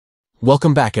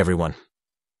Welcome back, everyone.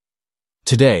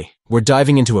 Today, we're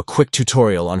diving into a quick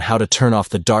tutorial on how to turn off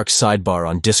the dark sidebar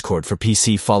on Discord for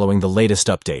PC following the latest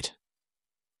update.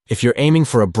 If you're aiming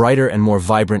for a brighter and more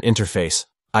vibrant interface,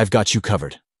 I've got you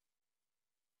covered.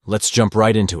 Let's jump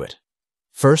right into it.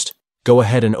 First, go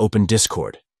ahead and open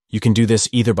Discord. You can do this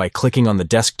either by clicking on the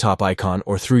desktop icon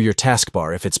or through your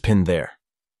taskbar if it's pinned there.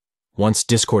 Once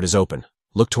Discord is open,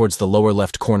 look towards the lower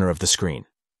left corner of the screen.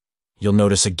 You'll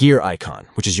notice a gear icon,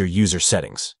 which is your user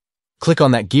settings. Click on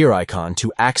that gear icon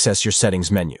to access your settings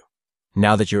menu.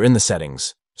 Now that you're in the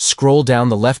settings, scroll down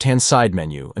the left-hand side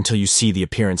menu until you see the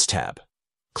Appearance tab.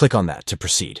 Click on that to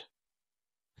proceed.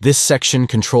 This section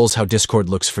controls how Discord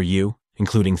looks for you,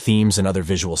 including themes and other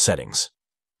visual settings.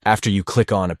 After you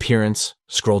click on Appearance,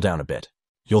 scroll down a bit.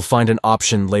 You'll find an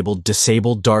option labeled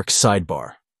Disable Dark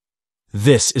Sidebar.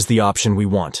 This is the option we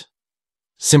want.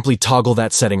 Simply toggle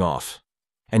that setting off.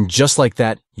 And just like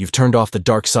that, you've turned off the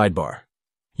dark sidebar.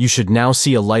 You should now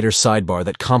see a lighter sidebar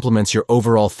that complements your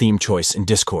overall theme choice in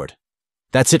Discord.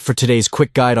 That's it for today's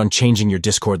quick guide on changing your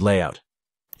Discord layout.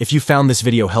 If you found this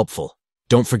video helpful,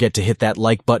 don't forget to hit that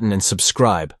like button and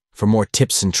subscribe for more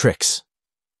tips and tricks.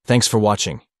 Thanks for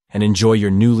watching, and enjoy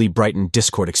your newly brightened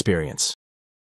Discord experience.